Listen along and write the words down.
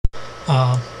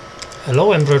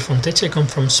Hello, I'm Robert Fontech. I come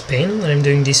from Spain and I'm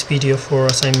doing this video for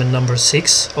assignment number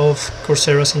 6 of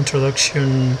Coursera's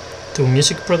Introduction to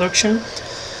Music Production.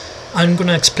 I'm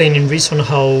gonna explain in reason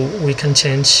how we can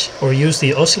change or use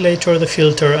the oscillator, the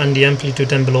filter and the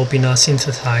amplitude envelope in a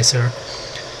synthesizer.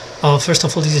 First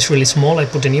of all, this is really small. I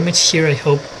put an image here. I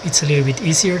hope it's a little bit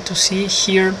easier to see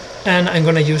here, and I'm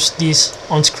gonna use this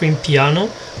on-screen piano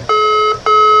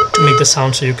to make the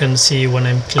sound so you can see when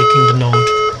I'm clicking the note.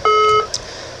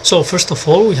 So first of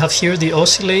all, we have here the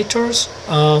oscillators.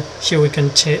 Here we can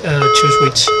choose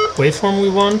which waveform we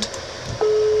want.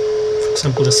 For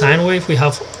example, the sine wave. We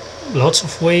have lots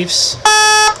of waves.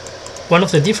 One of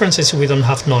the differences is we don't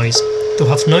have noise. To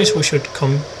have noise, we should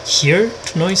come here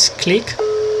to noise, click,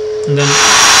 and then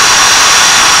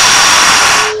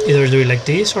either do it like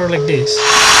this or like this.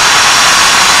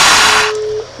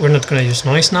 We're not going to use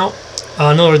noise now.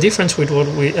 Another difference with what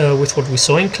we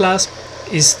saw in class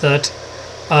is that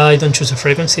I don't choose a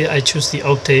frequency, I choose the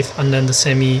octave and then the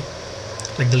semi,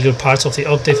 like the little parts of the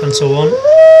octave and so on.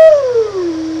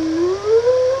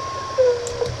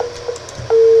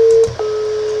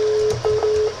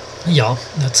 Yeah,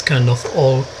 that's kind of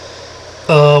all.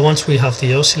 Once we have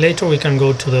the oscillator, we can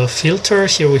go to the filter.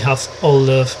 Here we have all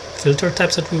the filter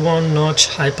types that we want: notch,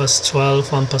 high pass 12,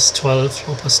 1 pass 12,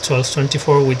 low pass 12,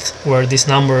 24, with where this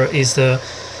number is the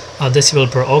decibel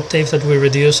per octave that we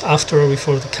reduce after or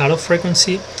before the cutoff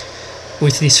frequency.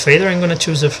 With this fader, I'm going to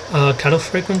choose a cutoff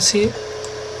frequency.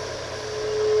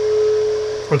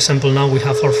 For example, now we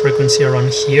have our frequency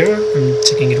around here. I'm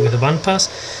checking it with the bandpass.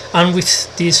 And with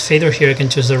this fader here, I can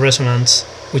choose the resonance,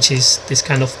 which is this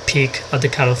kind of peak at the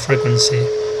cutoff frequency.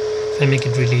 If I make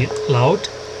it really loud,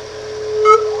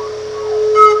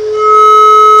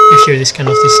 you hear this kind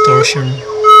of distortion.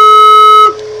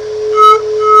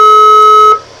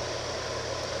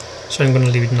 So I'm going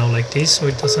to leave it now like this so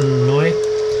it doesn't annoy.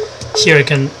 Here I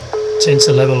can change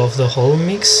the level of the whole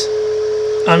mix.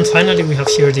 And finally we have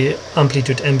here the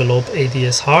Amplitude Envelope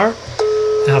ADSR.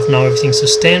 I have now everything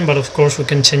sustained, but of course we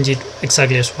can change it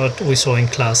exactly as what we saw in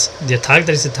class. The attack,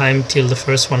 that is the time till the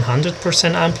first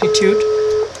 100% amplitude.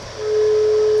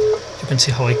 You can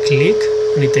see how I click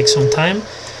and it takes some time.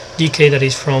 Decay, that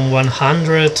is from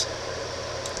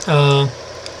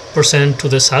 100% to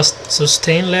the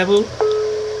sustain level.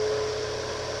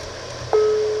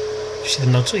 See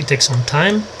the notes, it takes some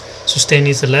time. Sustain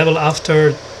is the level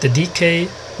after the decay,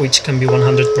 which can be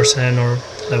 100% or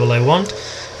level I want.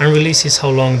 And release is how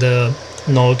long the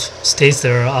note stays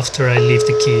there after I leave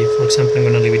the key. For example, I'm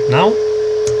going to leave it now.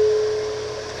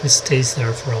 It stays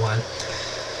there for a while.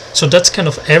 So that's kind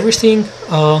of everything.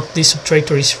 This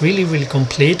Subtractor is really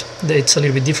complete. It's a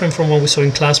little bit different from what we saw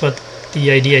in class, but the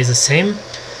idea is the same.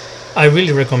 I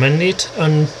really recommend it,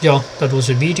 and yeah, that was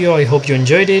the video. I hope you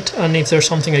enjoyed it, and if there's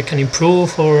something I can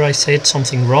improve or I said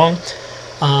something wrong,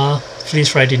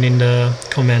 please write it in the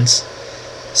comments.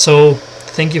 So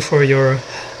thank you for your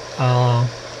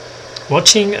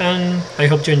watching, and I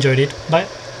hope you enjoyed it. Bye.